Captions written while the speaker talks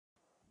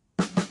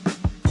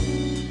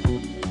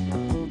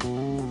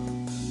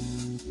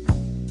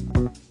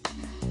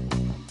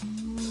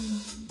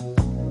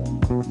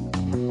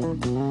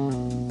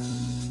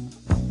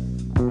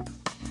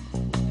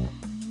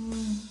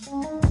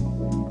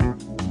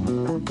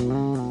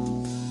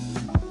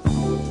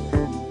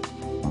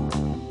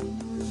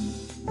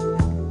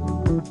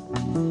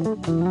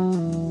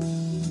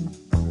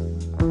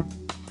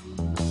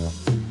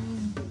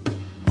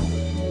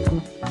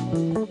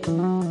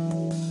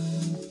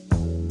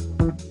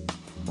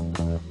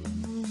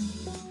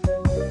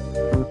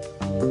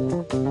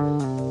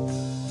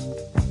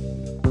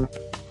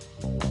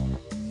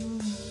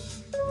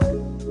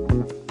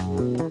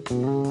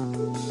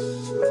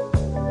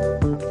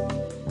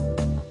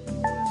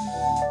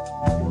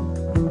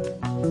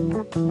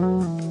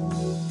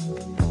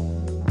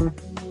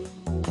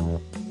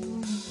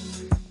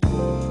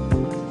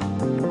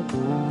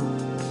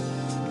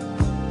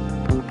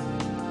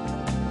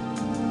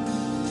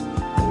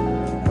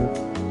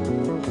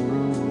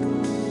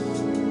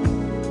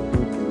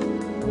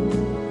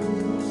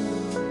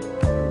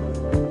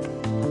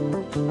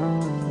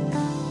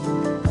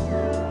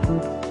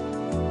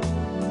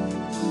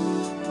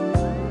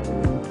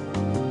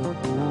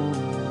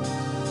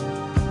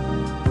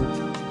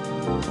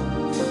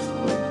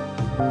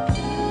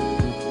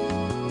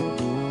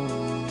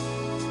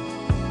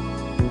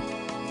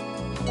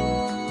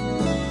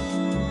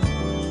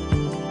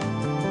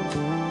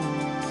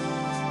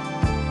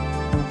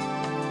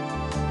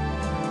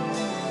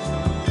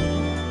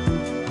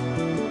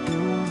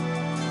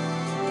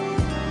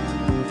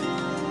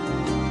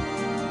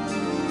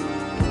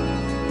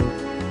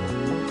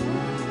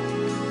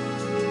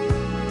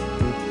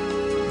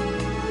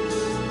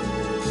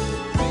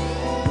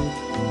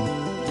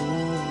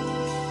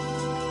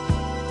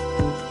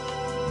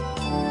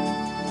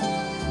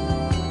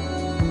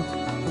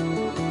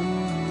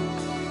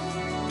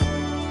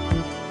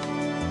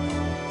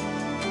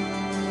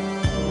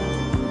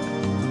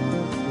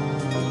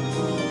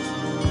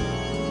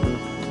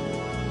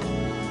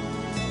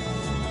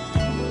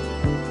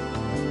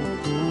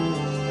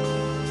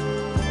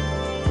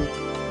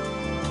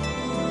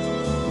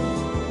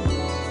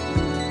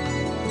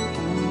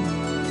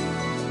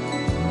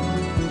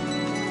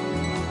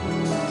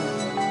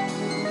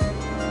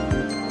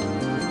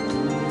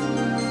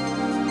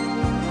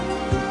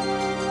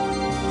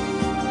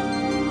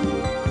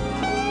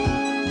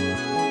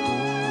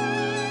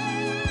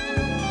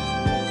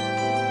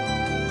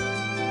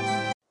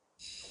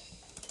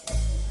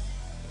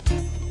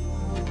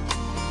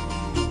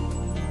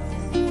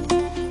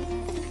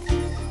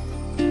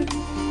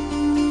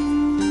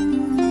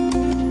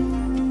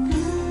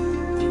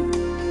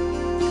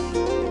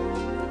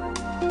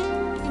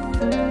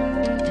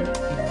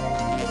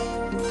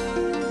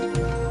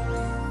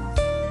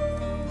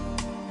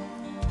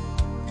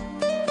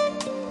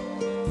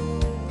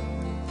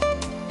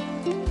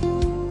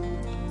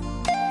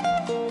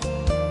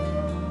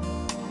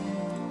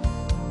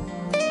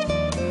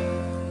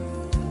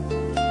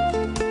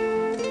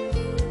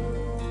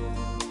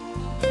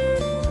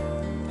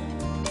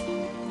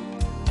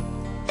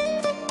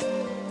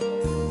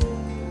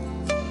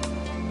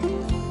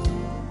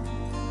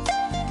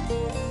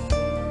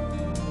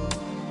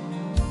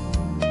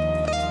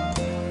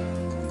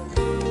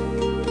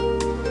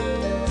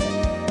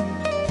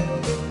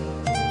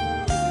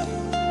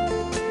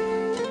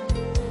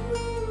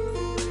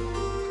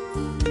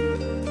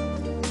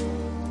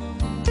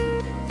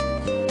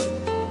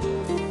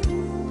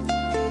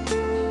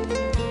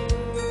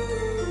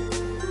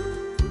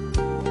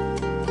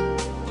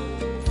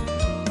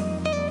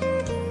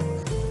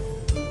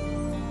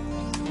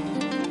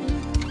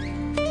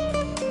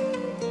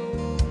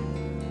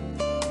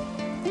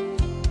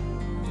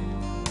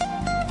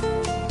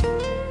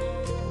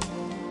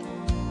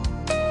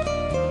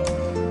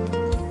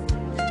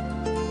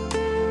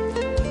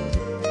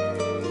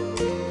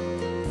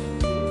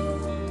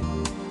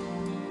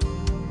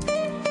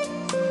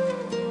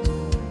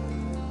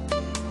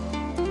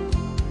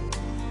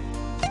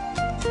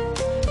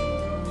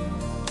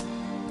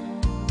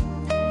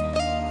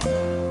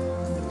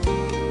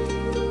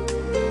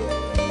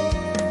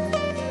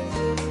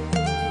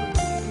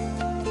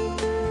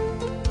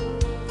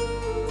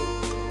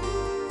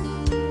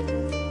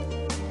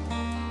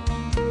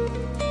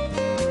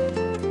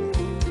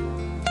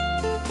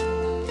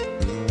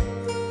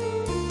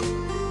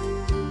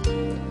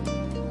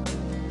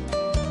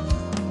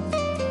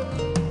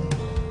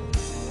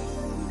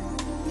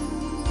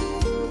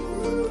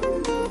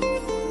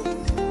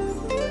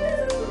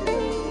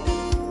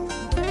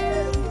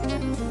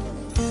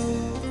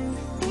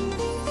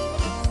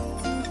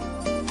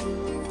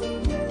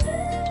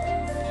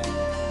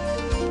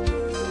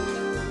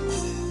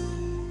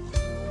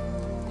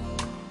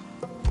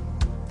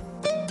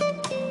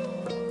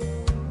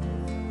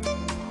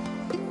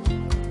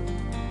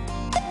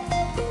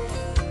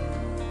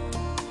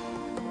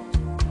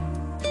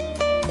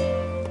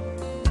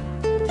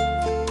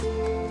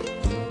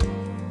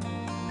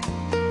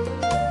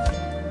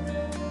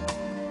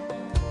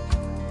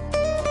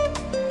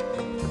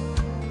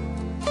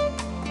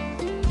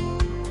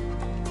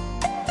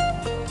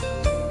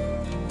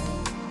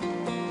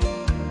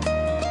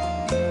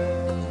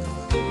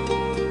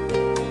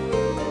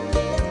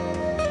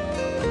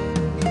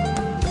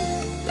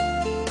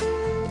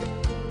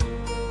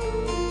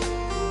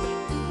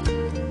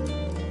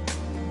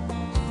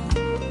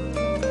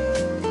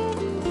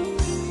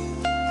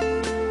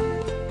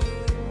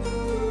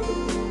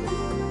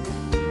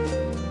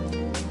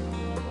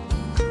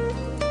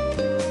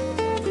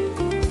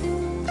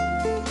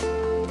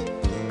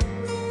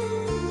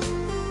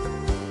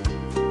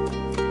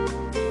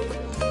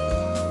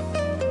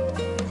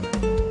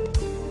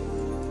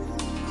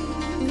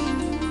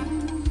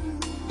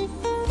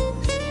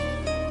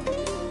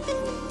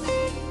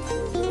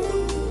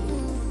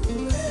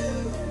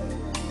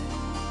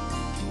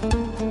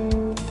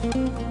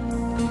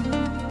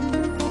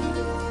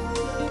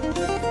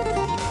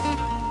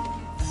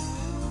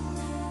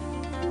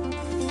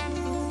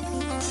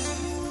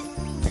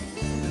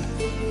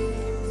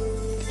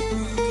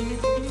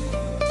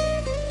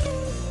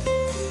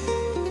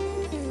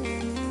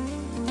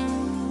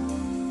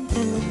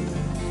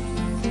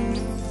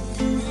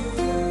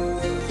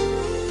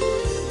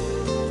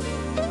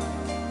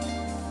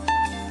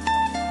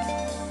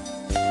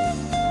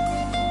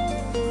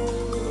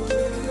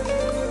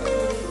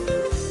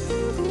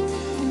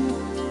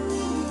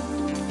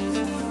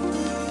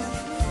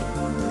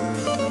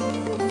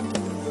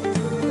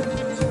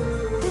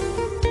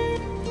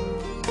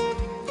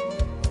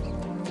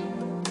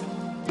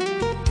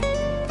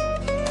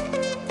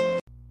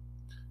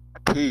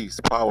Peace,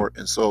 power,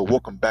 and soul.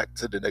 Welcome back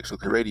to the Next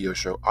Nuclear Radio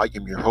Show. I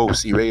am your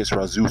host, Sirius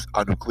Razus,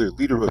 a nuclear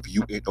leader of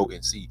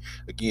UNONC.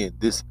 Again,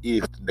 this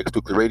is the Next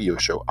Nuclear Radio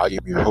Show. I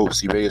am your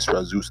host, Sirius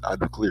Razus, a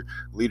nuclear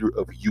leader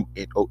of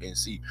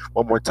UNONC.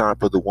 One more time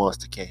for the ones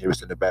that can't hear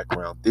us in the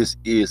background. This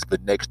is the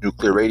Next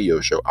Nuclear Radio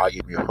Show. I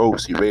am your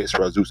host, Sirius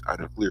Razus, a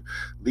nuclear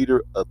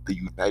leader of the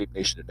United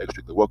Nations of Next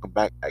Nuclear. Welcome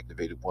back,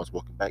 activated ones.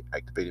 Welcome back,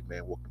 activated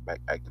man. Welcome back,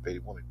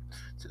 activated woman.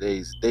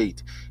 Today's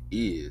date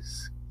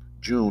is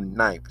June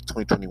 9th,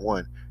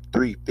 2021,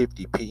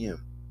 3:50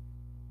 p.m.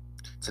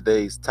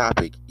 Today's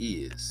topic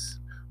is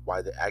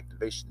why the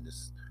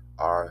activationists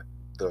are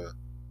the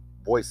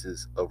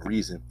voices of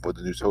reason for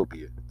the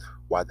Nū'Topia.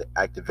 Why the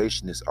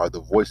activationists are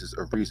the voices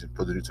of reason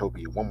for the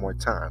Nū'Topia. One more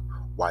time.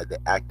 Why the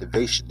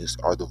activationists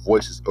are the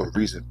voices of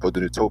reason for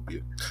the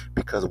Nū'Topia.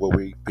 Because of what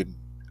we've been,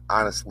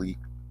 honestly,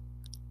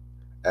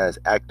 as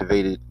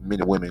activated men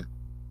and women,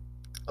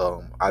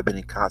 I've been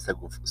in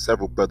contact with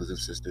several brothers and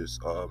sisters,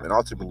 and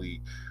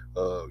ultimately,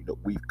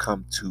 we've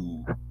come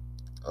to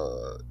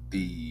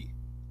the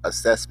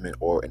assessment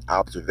or an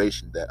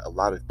observation that a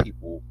lot of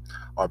people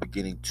are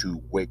beginning to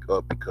wake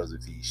up because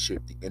of these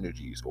shifting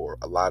energies, or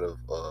a lot of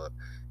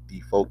the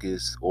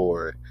focus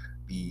or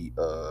the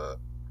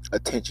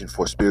attention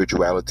for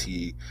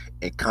spirituality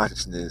and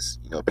consciousness.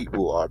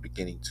 People are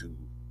beginning to,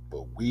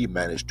 well, we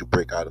managed to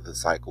break out of the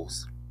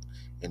cycles,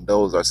 and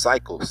those are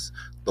cycles.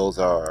 Those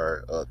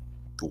are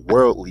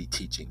worldly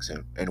teachings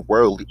and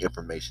worldly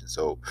information.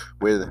 So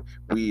we,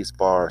 as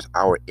far as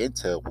our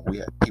intel, when we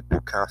have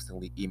people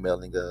constantly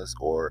emailing us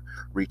or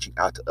reaching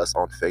out to us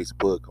on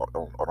Facebook or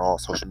on all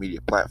social media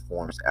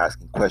platforms,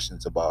 asking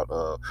questions about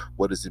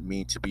what does it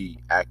mean to be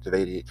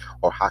activated,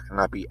 or how can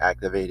I be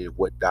activated,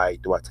 what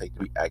diet do I take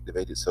to be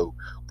activated. So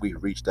we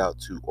reached out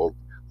to, or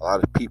a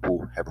lot of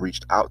people have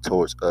reached out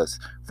towards us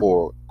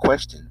for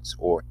questions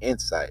or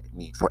insight,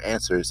 for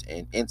answers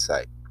and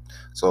insight.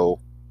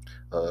 So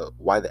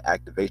why the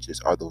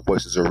activationists are the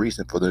voices of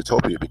reason for the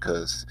Nū'Topia,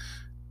 because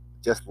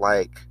just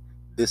like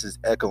this is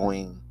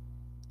echoing,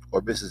 or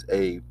this is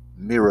a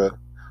mirror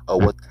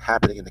of what's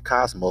happening in the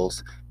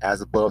cosmos,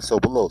 as above, so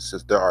below.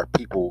 Since there are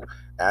people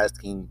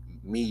asking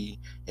me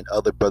and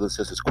other brothers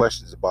and sisters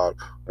questions about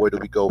where do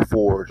we go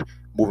forward,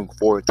 moving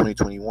forward in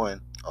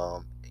 2021,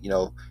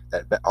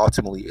 that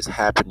ultimately is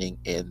happening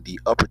in the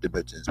upper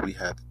dimensions. We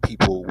have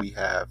people,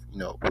 we're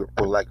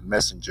like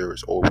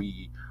messengers, or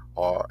we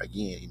are,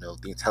 again,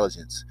 the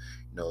intelligence,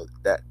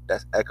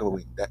 that's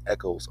echoing, that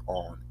echoes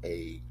on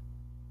a,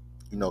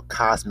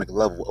 cosmic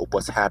level of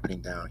what's happening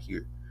down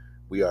here.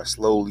 We are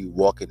slowly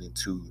walking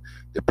into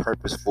the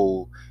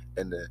purposeful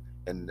and the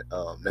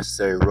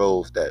necessary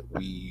roles that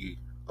we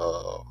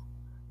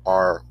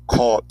are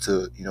called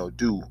to,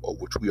 do, or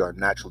which we are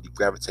naturally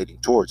gravitating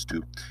towards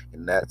to.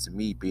 And that's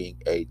me being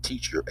a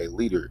teacher, a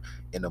leader,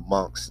 in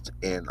amongst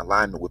and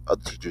alignment with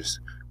other teachers,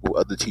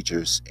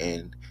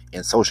 and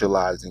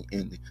socializing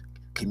and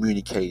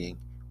communicating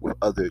with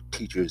other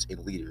teachers and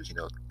leaders.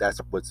 That's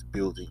what's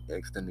building and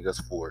extending us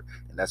forward.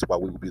 And that's why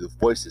we will be the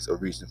voices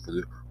of reason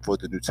for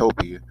the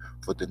Nū'Topia,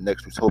 for the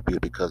next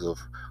Nū'Topia, because of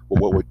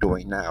what we're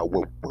doing now.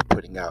 We're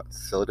putting out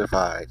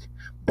solidified,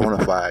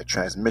 bona fide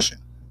transmission.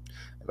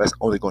 And that's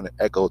only going to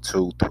echo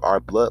through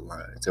our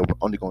bloodlines, and we're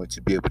only going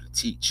to be able to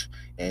teach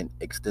and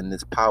extend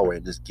this power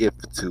and this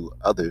gift to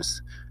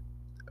others.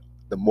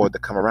 The more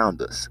that come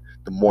around us,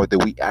 the more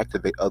that we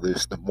activate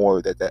others, the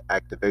more that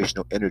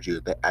activational energy,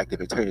 that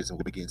activatarianism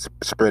will begin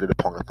spread it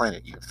upon the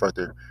planet even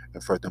further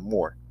and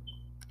furthermore.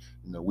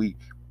 We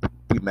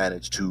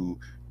managed to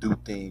do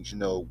things,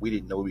 we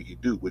didn't know we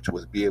could do, which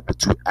was be able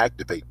to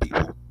activate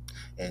people.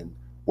 And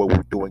what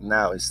we're doing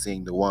now is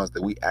seeing the ones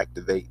that we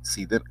activate,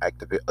 see them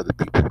activate other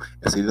people,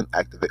 and see them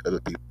activate other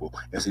people,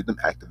 and see them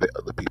activate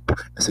other people,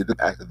 and see them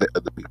activate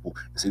other people,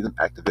 and see them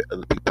activate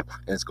other people.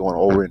 And it's going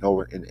over and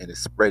over, and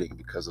it's spreading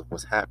because of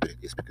what's happening.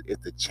 It's because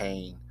it's a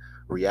chain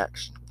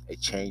reaction,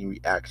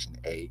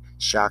 a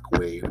shock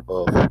wave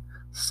of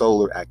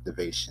solar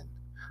activation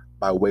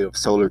by way of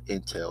solar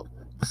intel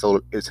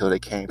that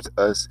came to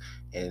us,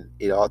 and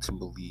it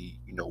ultimately,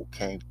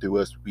 came through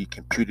us. We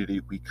computed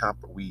it, we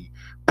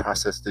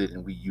processed it,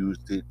 and we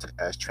used it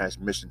as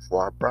transmission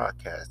for our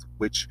broadcast.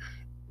 Whichever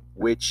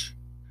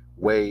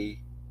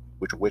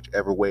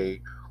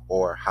way,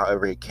 or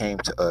however it came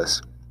to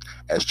us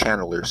as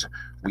channelers,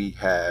 we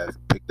have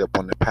picked up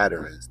on the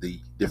patterns, the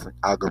different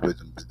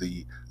algorithms,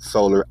 the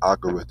solar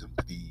algorithm,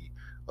 the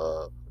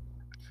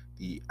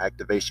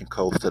activation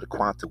codes to the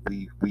quantum.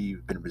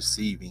 We've been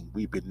receiving,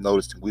 we've been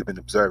noticing, we've been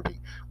observing,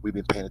 we've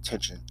been paying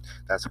attention.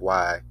 That's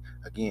why,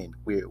 again,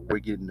 we're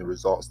getting the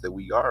results that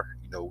we are.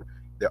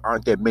 There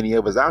aren't that many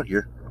of us out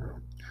here,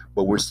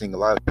 but we're seeing a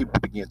lot of people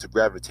begin to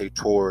gravitate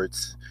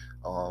towards,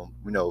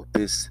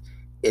 this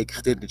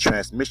extended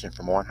transmission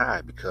from on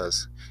high,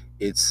 because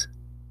it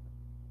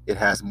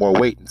has more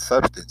weight and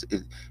substance.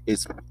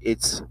 It's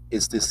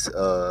this,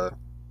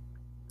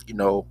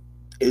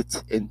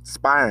 it's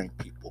inspiring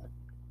people.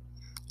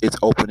 It's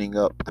opening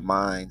up the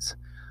minds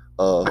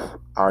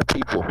of our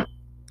people.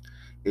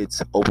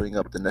 It's opening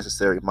up the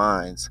necessary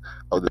minds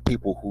of the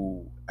people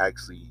who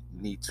actually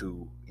need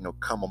to,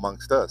 come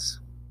amongst us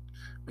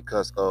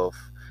because of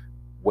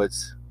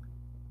what's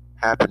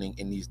happening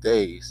in these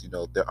days.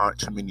 There aren't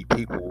too many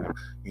people,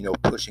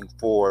 pushing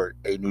for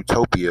a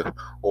Nū'Topia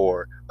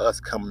or us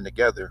coming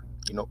together,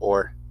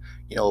 or,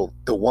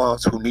 the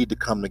ones who need to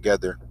come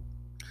together,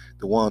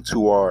 the ones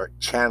who are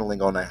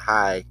channeling on a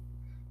high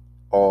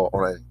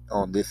or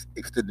on this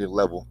extended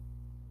level,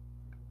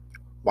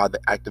 while the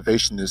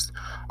activationists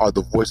are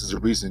the voices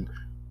of reason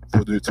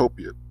for the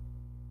Utopia.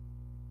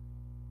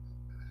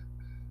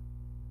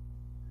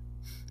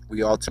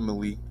 We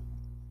ultimately,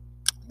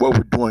 what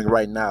we're doing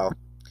right now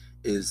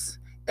is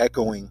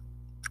echoing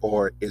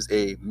or is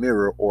a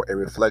mirror or a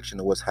reflection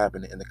of what's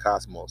happening in the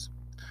cosmos.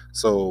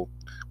 So,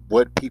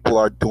 what people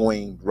are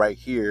doing right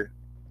here,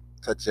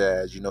 such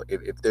as,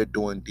 if they're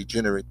doing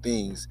degenerate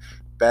things,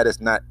 that is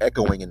not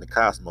echoing in the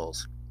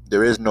cosmos.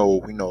 There is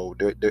no,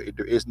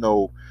 there is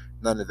no,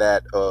 none of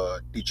that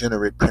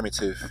degenerate,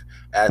 primitive,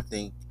 I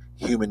think,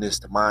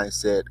 humanist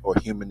mindset or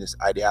humanist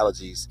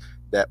ideologies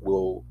that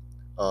will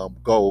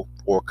go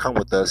or come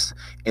with us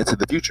into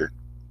the future,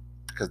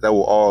 because that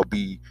will all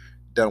be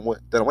done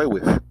away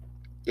with.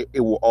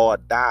 It will all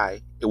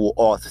die. It will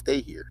all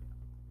stay here.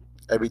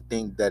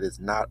 Everything that is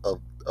not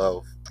of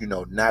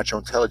natural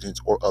intelligence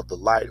or of the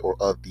light or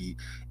of the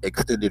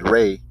extended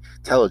ray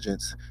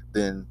intelligence,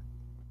 then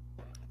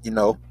you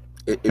know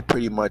it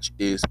pretty much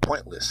is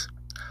pointless.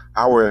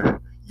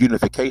 Our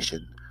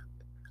unification,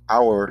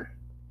 our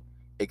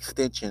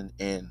extension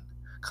and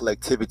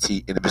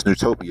collectivity in this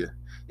Nū'Topia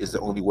is the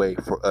only way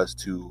for us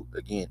to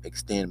again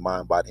extend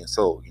mind, body, and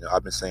soul.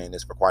 I've been saying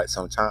this for quite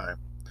some time,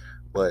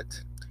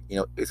 but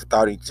it's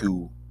starting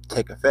to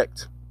take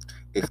effect.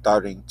 It's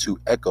starting to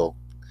echo.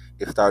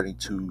 It's starting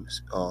to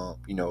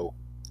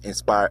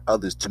inspire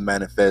others to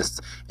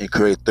manifest and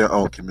create their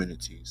own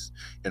communities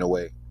in a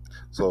way.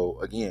 So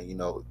again,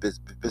 this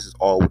is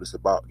all what it's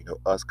about.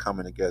 Us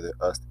coming together,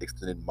 us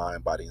extending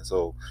mind, body, and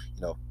soul.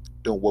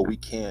 Doing what we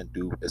can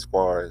do as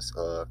far as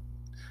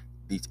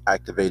these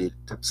activated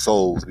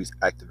souls, these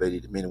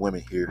activated men and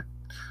women here.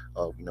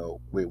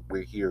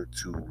 We're here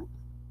to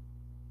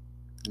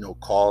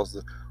cause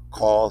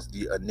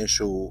the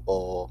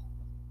initial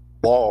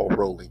ball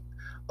rolling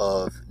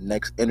of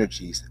next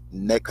energies,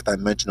 next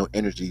dimensional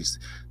energies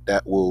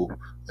that will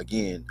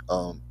again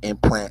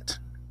implant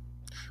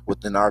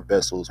within our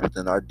vessels,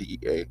 within our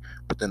DEA,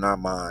 within our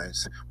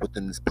minds,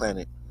 within this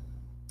planet,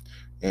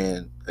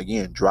 and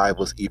again drive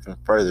us even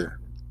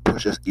further,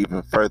 push us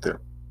even further.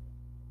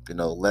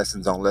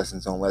 Lessons on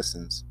lessons on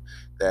lessons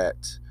that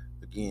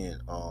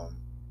again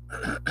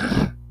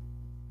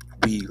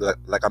we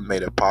like I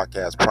made a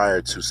podcast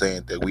prior to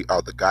saying that we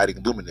are the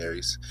guiding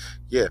luminaries.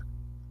 Yeah,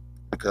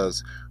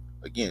 because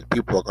again,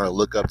 people are going to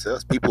look up to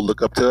us. People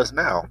look up to us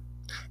now,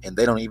 and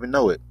they don't even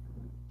know it.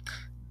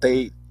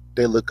 They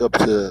look up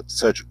to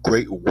such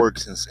great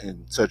works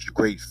and such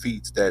great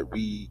feats that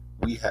we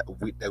have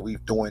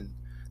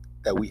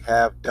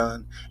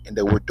done and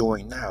that we're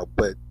doing now.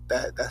 But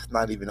that's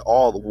not even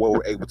all of what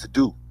we're able to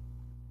do.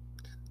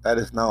 That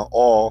is not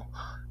all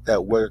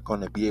that we're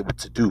going to be able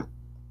to do,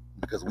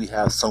 because we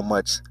have so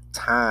much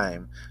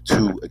time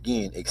to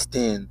again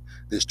extend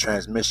this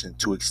transmission,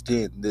 to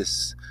extend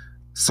this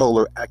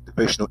solar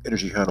activational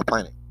energy here on the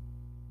planet.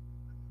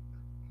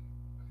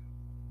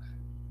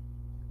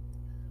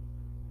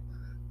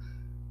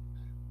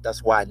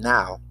 That's why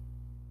now,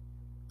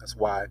 that's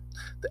why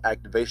the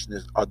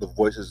activationists are the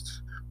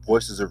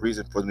voices of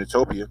reason for the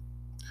Nū'Topia,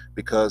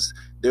 because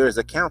there is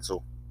a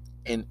council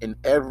in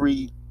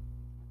every,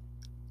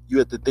 you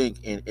have to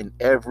think, in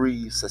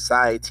every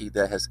society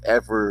that has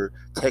ever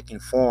taken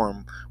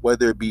form,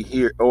 whether it be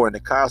here or in the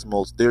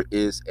cosmos, there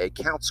is a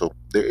council.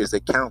 There is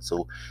a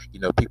council.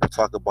 People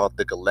talk about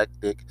the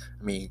galactic,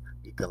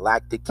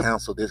 galactic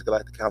council, this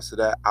galactic council,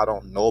 that. I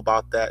don't know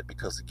about that,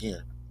 because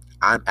again,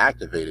 I'm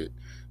activated.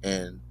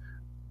 And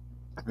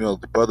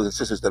the brothers and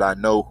sisters that I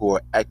know who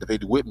are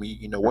activated with me,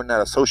 we're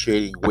not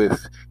associating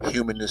with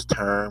humanist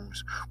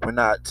terms. We're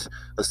not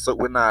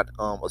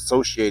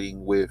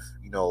associating with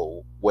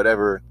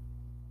whatever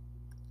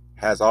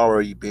has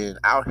already been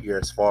out here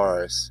as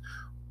far as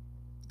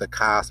the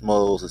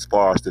cosmos, as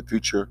far as the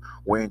future.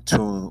 We're in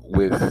tune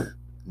with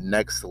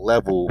next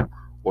level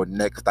or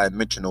next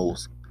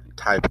dimensionals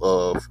type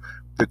of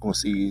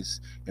frequencies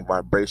and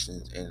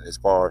vibrations. And as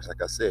far as,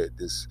 like I said,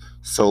 this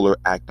solar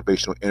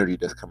activational energy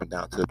that's coming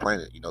down to the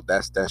planet,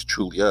 that's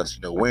truly us.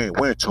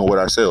 We're in tune with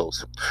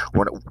ourselves.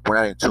 We're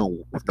not in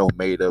tune with no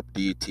made up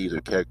deities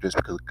or characters,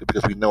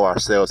 because we know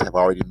ourselves have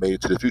already made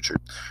it to the future.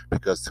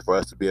 Because for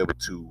us to be able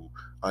to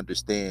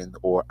understand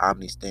or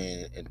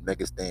omnistand and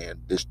megastand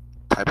this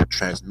type of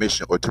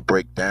transmission, or to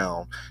break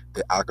down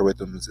the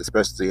algorithms,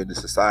 especially in the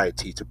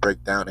society, to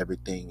break down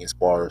everything as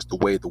far as the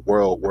way the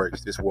world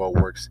works, this world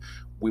works,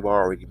 we've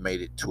already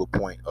made it to a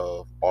point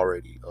of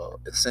already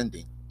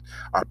ascending.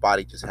 Our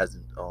body just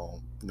hasn't,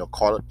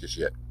 caught up just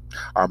yet.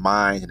 Our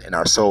mind and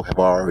our soul have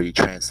already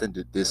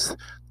transcended this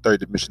third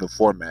dimensional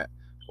format,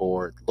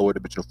 or lower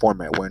dimensional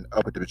format. We're in the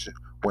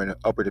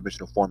upper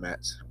dimensional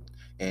formats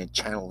and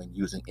channeling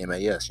using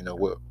MAS.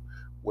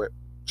 We're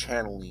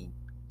channeling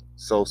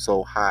so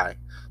high,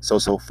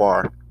 so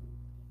far,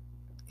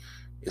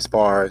 as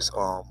far as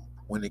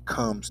when it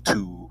comes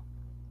to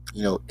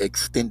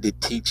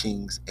extended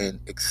teachings and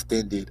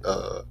extended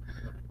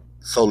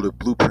solar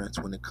blueprints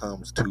when it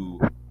comes to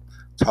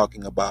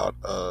talking about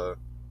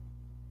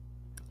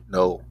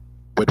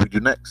what do we do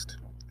next?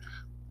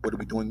 What are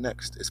we doing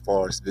next as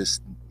far as this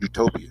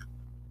Nū'Topia?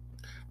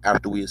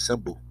 After we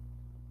assemble,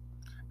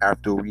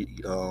 after we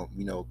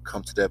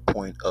come to that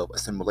point of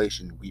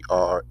assimilation, we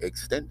are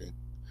extending.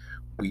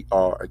 We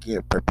are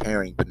again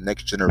preparing the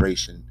next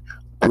generation,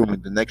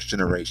 grooming the next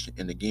generation,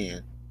 and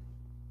again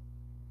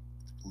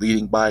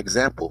leading by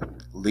example,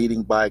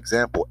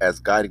 as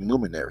guiding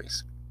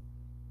luminaries,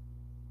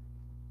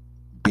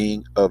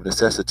 being of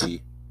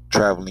necessity,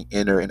 traveling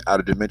inner and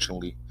outer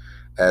dimensionally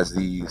as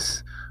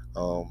these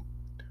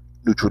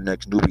neutral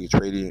next nubians,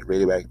 radiant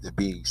radioactive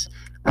beings,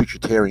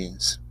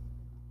 futuritarians,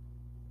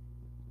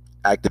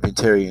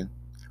 activitarian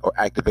or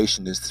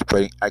activationists,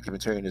 spreading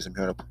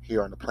activitarianism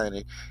here on the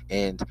planet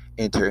and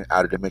enter and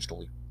outer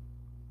dimensionally.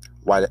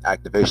 Why the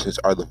activationists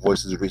are the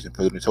voices of reason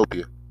for the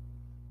Nū'Topia.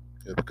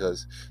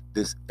 Because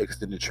this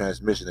extended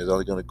transmission is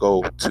only going to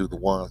go to the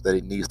ones that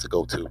it needs to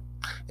go to.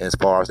 And as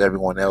far as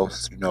everyone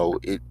else,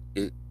 it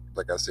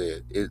like I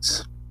said,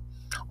 it's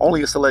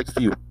only a select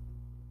few.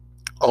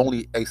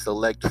 Only a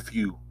select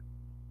few.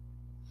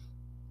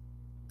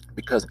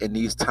 Because in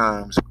these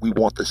times, we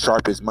want the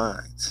sharpest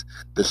minds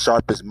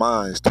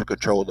to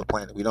control the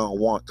planet. We don't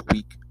want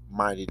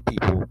weak-minded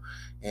people.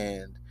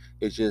 And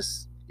it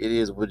is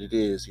what it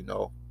is,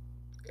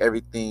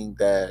 everything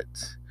that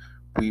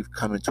we've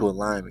come into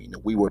alignment.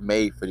 We were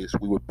made for this.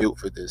 We were built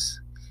for this.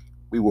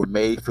 We were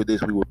made for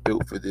this. We were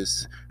built for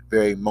this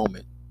very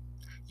moment.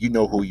 You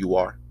know who you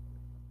are.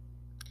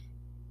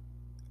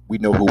 We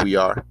know who we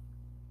are.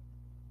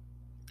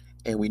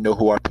 And we know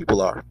who our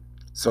people are.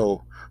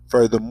 So,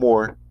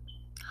 furthermore,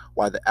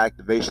 why the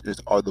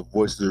activationists are the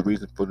voices of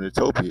reason for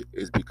Nū'Topia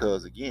is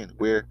because, again,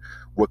 we're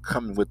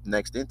coming with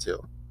next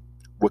intel.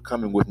 We're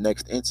coming with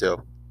next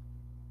intel.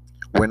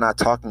 We're not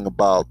talking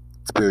about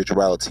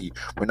spirituality.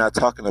 We're not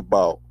talking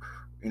about,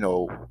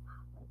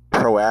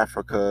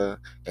 pro-Africa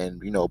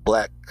and,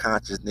 black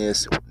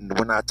consciousness.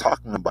 We're not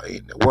talking about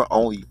it. We're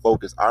only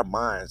focused. Our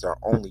minds are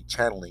only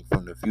channeling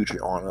from the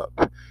future on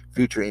up,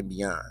 future and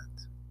beyond,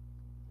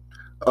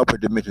 upper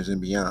dimensions and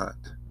beyond.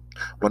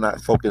 We're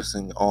not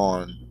focusing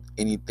on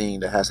anything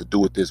that has to do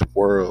with this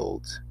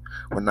world.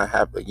 We're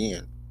not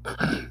again,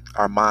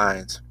 our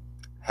minds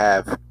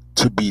have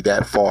to be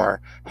that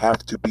far,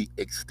 have to be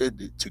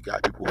extended to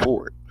guide people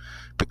forward.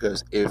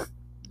 Because if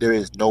there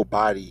is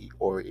nobody,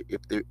 or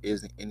if there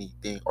isn't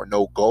anything, or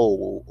no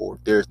goal, or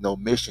if there's no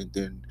mission,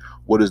 then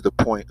what is the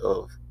point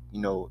of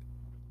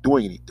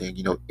doing anything?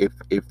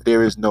 If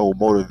there is no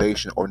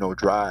motivation or no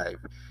drive,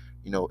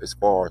 as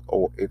far as,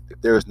 or if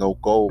there is no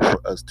goal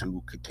for us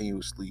to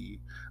continuously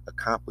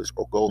accomplish,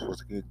 or goals for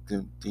us to,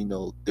 then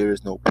there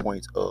is no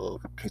point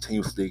of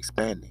continuously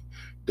expanding.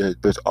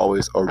 There's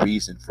always a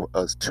reason for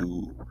us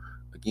to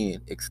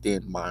again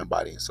extend mind,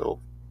 body, and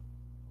soul.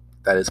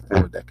 That is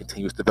for that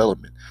continuous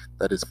development.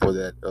 That is for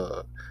that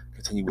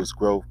continuous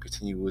growth,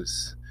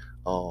 continuous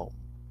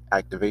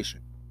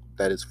activation.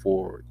 That is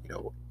for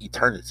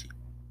eternity.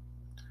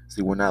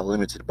 See, we're not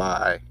limited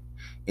by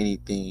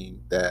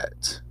anything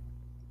that,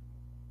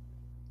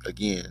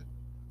 again,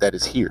 that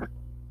is here.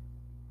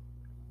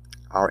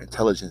 Our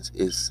intelligence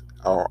is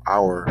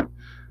our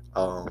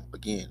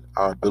again,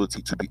 our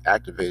ability to be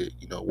activated.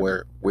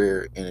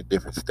 We're in a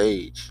different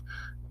stage.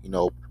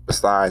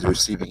 Besides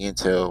receiving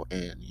intel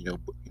and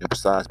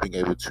besides being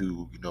able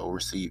to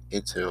receive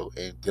intel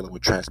and dealing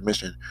with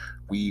transmission,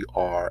 we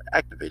are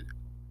activated,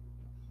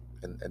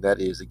 and that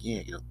is,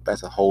 again,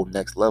 that's a whole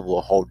next level,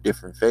 a whole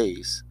different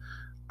phase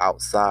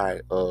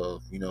outside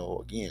of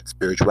again,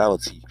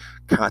 spirituality,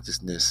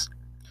 consciousness,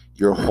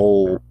 your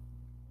whole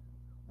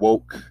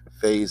woke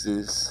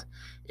phases.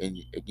 And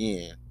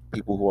again,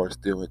 people who are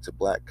still into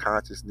black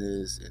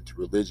consciousness, into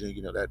religion,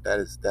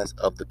 that's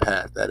of the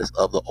past, that is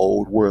of the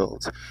old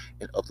world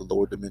and of the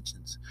lower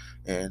dimensions.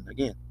 And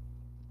again,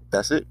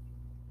 that's it.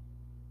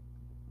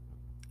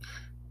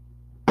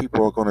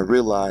 People are going to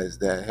realize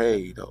that,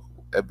 hey,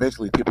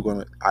 eventually people are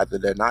going to, either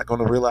they're not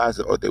going to realize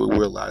it, or they will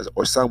realize it,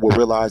 or some will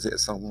realize it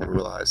and some won't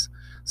realize.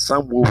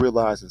 Some will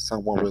realize and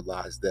some won't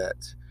realize that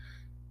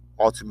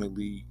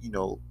ultimately,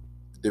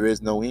 there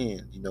is no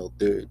end.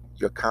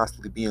 You're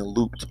constantly being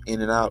looped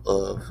in and out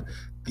of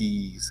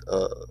these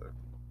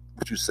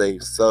what you say,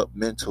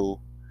 submental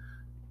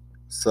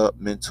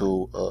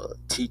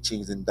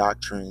teachings and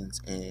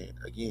doctrines, and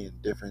again,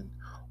 different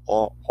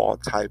all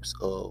types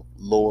of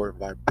lower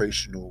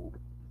vibrational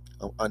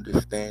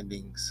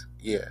understandings.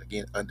 Yeah,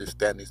 again,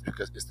 understandings,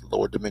 because it's the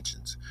lower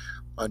dimensions,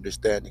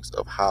 understandings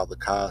of how the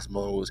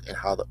cosmos and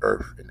how the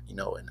earth and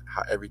and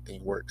how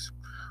everything works.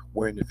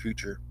 We're in the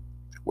future.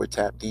 We're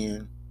tapped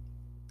in.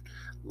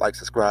 Like,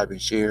 subscribe,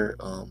 and share.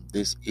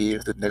 This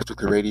is the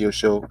Nū'Topia Radio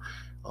Show.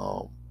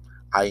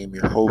 I am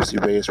your host,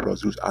 Reyes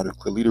Razus,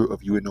 Clear leader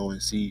of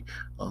UNONC.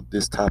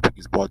 This topic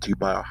is brought to you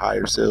by our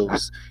higher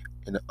selves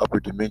in the upper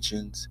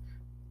dimensions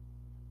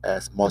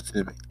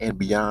and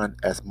beyond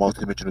as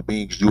multidimensional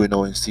beings,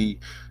 UNONC.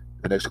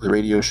 The Next Clear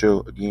Radio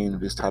Show. Again,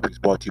 this topic is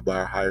brought to you by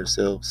our higher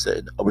selves, set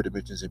in the upper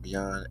dimensions and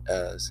beyond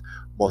as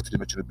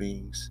multidimensional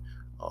beings.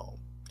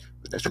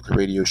 The Next Clear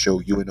Radio Show,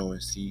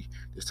 UNONC.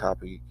 This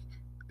topic,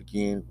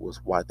 again, was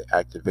why the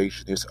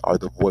activationists are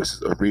the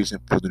voices of reason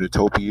for the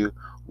Nū'Topia.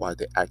 Why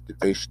the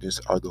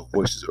activationists are the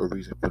voices of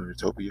reason for the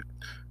Nū'Topia.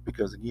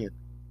 Because, again,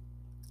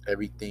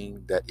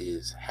 everything that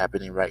is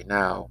happening right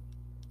now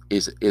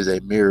is a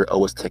mirror of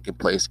what's taking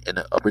place in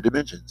the upper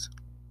dimensions.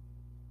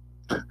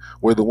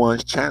 We're the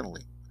ones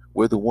channeling.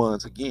 We're the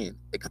ones, again,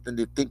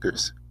 extended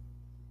thinkers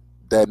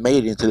that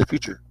made it into the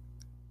future.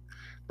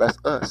 That's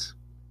us.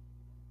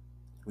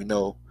 We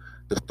know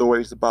the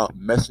stories about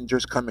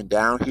messengers coming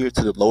down here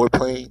to the lower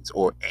planes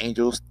or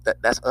angels.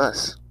 That's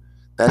us.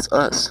 That's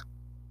us.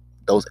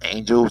 Those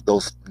angels,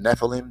 those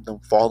Nephilim, them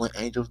fallen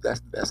angels.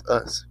 That's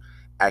us.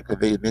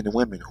 Activated men and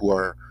women who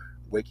are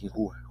waking,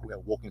 who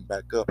have woken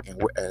back up, and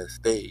we're at a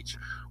stage.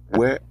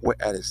 We're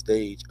at a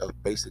stage of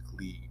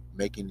basically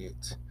making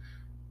it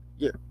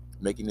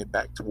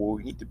back to where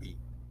we need to be,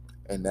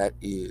 and that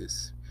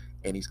is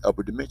in these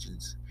upper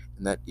dimensions,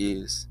 and that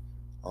is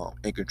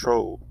in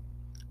control,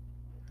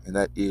 and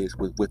that is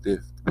with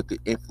the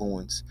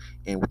influence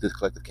and with this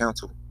collective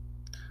council,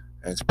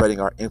 and spreading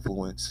our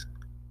influence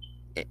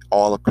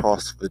all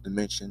across the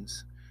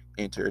dimensions,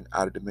 inter and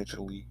outer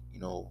dimensionally.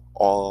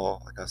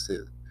 All, like I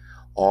said,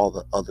 all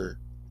the other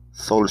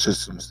solar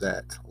systems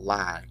that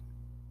lie,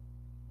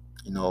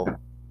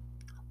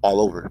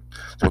 all over.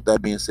 So with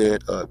that being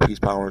said, peace,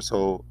 power, and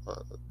soul.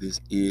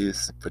 This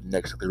is for the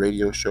Next Clear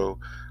Radio Show.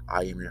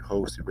 I am your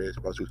host, Reyes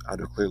Razus,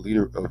 Clear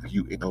leader of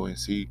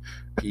UNONC.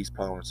 Peace,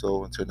 power, and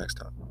soul. Until next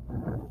time.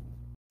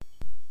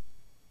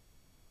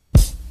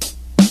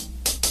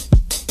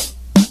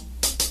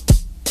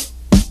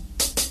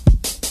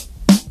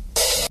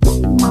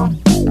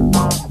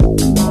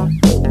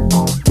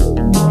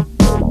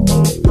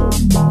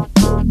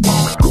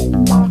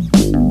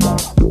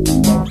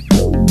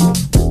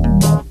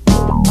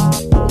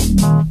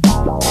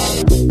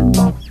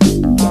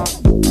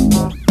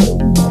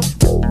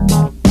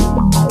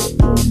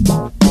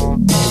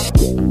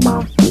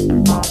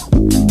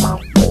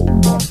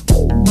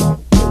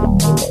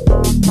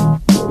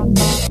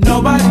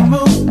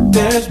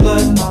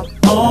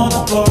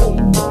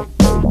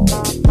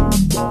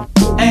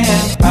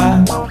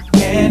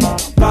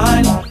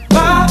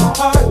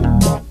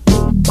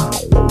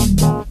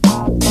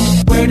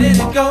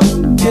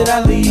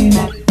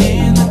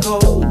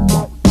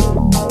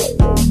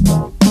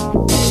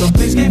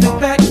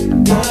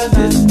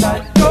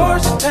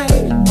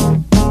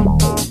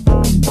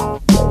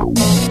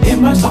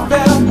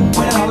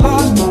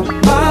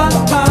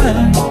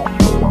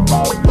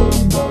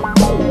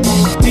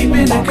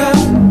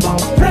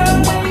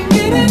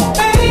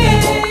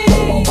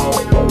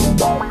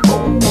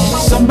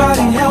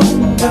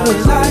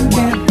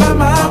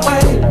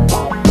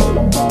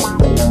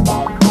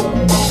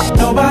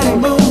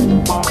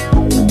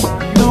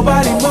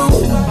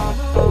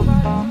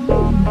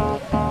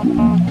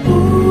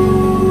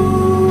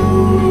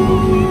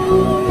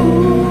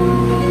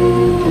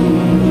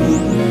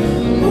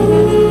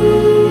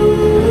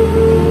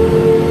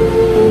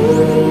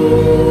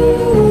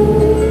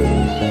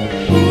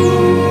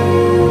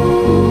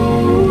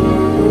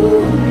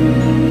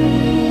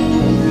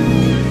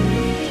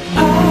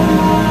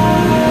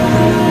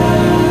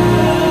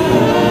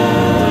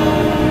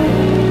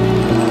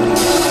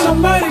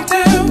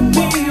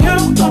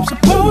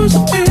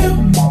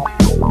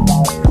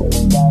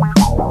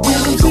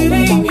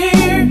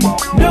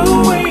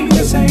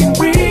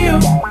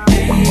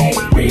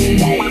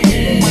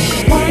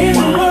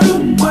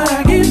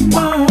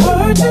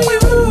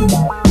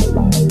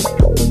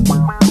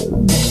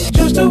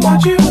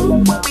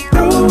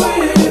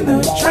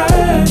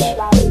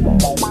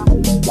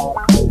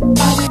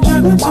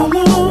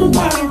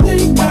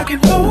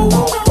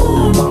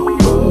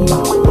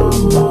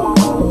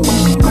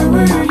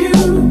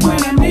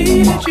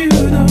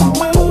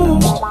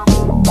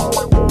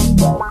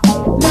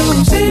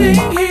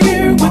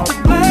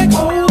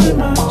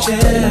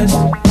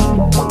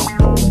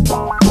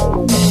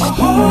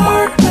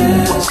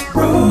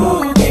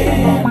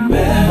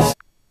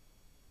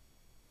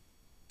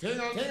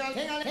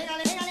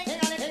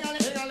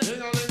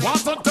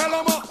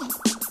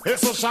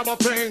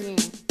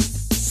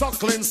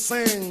 Suckling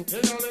sing,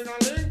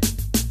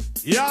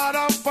 yard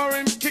up for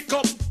him, kick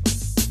up,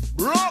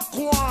 rock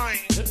wine,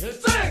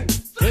 sing,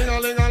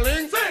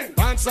 ting-a-ling-a-ling, sing,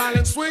 dance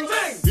silent swing,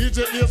 sing,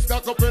 DJ ears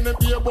stuck up in the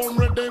beer bone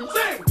rhythm,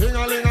 sing,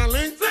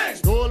 ting-a-ling-a-ling,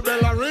 sing, gold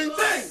bell a ring,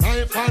 sing,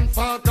 knife and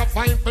fork a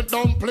fine for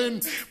dumpling,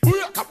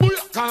 booyaka,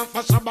 booyaka,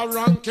 for Shabba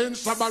ranking.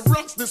 Shabba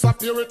ranks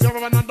disappear with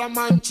another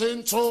man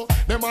change. So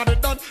them are the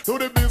done to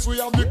the biz. We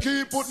have the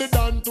key, put the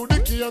down to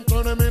the key and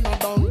turn them in a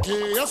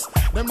donkey. Yes,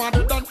 them are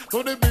the done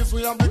to the biz.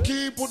 We have the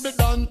key, put the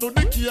down to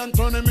the key and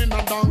turn them in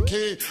a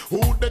donkey. Who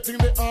they think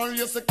they are?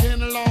 Yes, they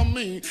can't allow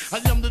me.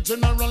 I am the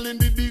general in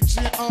the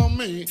DJ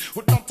army.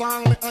 With not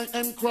only I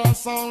am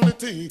cross all the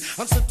T.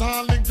 And sit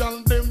all the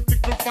gal them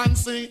tickle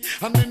fancy.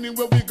 And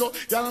anywhere we go,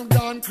 y'all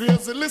gone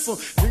crazy. Listen,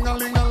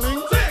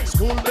 ding-a-ling-a-ling,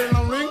 school bell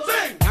a ring,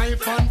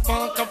 knife and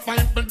fork a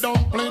fight for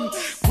dumpling.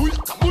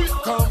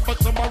 Come for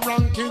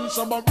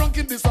Shabba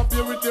ranking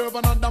disappear with you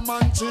another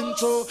man chin.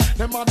 So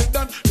them are the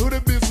done to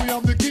the biz. We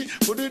have the key,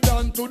 put it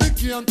down to the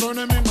key and turn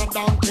them in a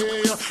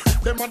donkey.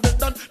 Them are the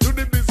done to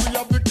the biz. We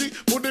have the key,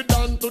 put it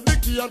down to the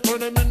key and turn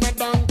them in a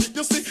donkey.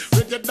 You see,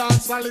 reggae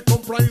dance all it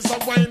comprise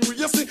of wine.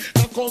 You see,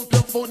 now come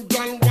your foot,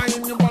 girl,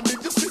 wine your body.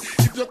 You see,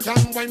 if you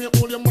can wine, you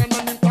hold your man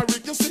and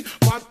interrick. You see,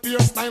 what your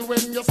style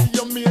when you see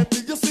your mate.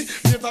 You see,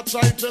 never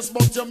try dress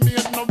but your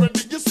mate not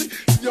ready. You see,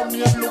 your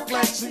mate look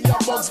like she a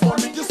Bugs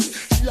Bunny. You see,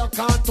 she a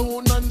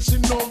cartoon and she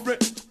no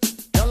bread.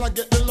 Y'all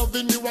get the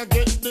loving, you a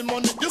get the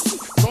money. You see,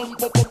 some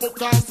pop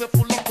cars they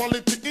full of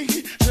quality.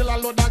 Still a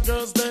lot of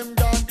girls them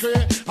gone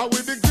crazy. How we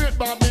the great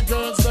Barbie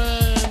girls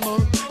them,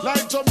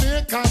 like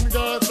Jamaican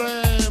girls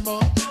them,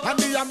 and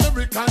the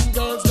American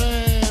girls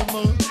them,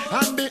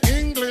 and the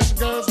English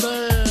girls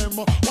them.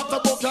 What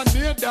about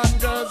Canadian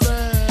girls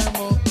them?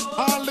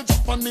 All the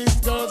Japanese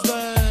girls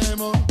them,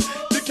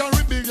 the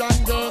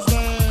Caribbean girls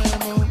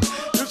them.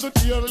 You should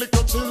hear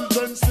little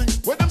children sing.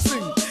 When them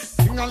sing,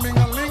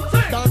 ding-a-ling-a-ling,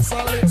 dance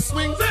a leg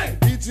swing.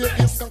 DJ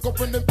is can up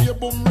when them play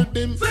boom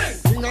rhythm.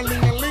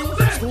 Ding-a-ling-a-ling,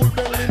 school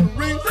bell in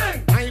ring.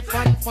 Knife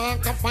and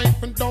fork a fight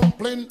for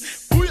dumpling.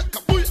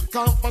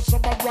 Come for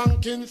Shabba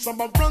ranking.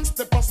 Shabba rank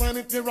step aside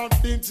it here at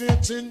DJ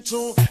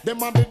Chincho.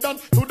 Them are the done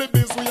to the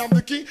biz. We have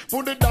the key,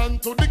 put it down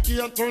to the key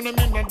and turn them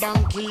in a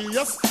donkey.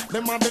 Yes,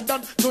 them are the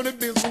done to the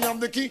biz. We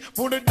have the key,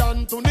 put it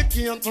down to the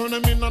key and turn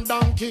them in a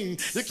donkey.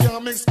 You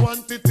can't mix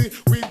quantity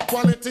with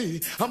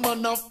quality. A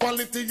man of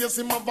quality, yes,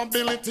 him have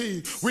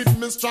ability. With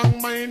me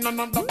strong mind and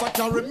that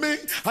carry me.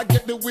 I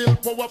get the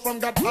willpower from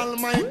God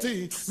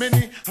Almighty.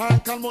 Many are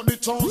called, but the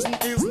chosen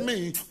is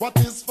me. What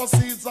is for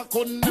Caesar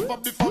could never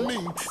be for me.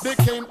 They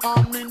can't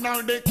harm me,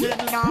 now they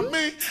can't harm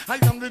me. I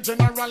am the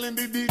general in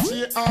the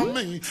DJ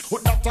army.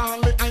 With that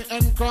only I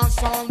am cross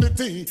all the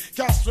T.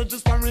 Cash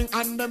registering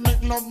and they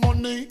make love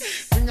money.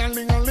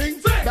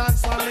 Ding-a-ling-a-ling,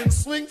 dance all in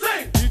swing.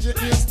 DJ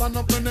here stand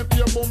up and they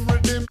play boom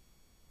rhythm.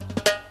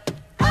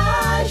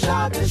 I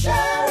shot the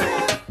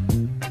sheriff,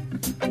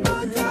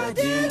 but I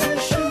didn't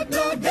shoot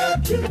no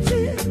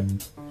deputy.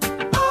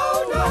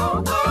 Oh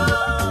no,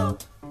 oh.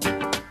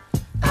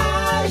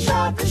 I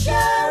shot the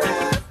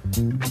sheriff,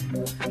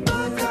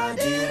 but I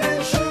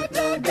didn't shoot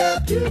no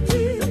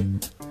deputy.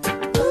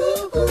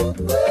 Ooh, ooh,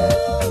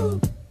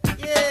 ooh.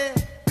 Yeah.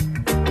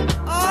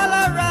 All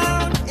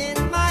around in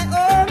my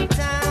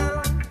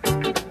hometown,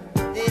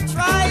 they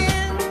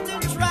trying to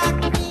track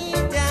me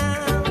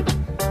down.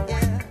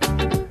 Yeah.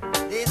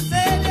 They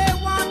say they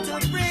want to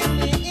bring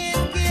me in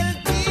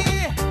guilty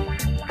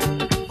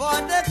for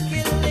the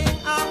killing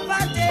of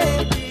a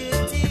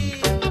deputy,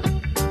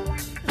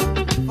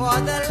 for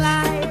the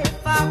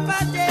life of a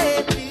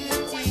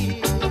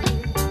deputy.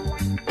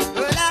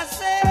 Well, I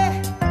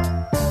say,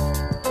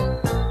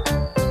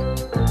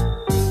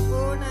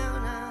 oh now,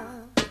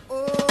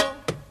 oh,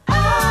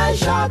 I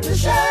shot the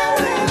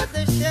sheriff,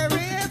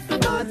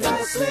 but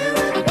I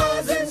swear it.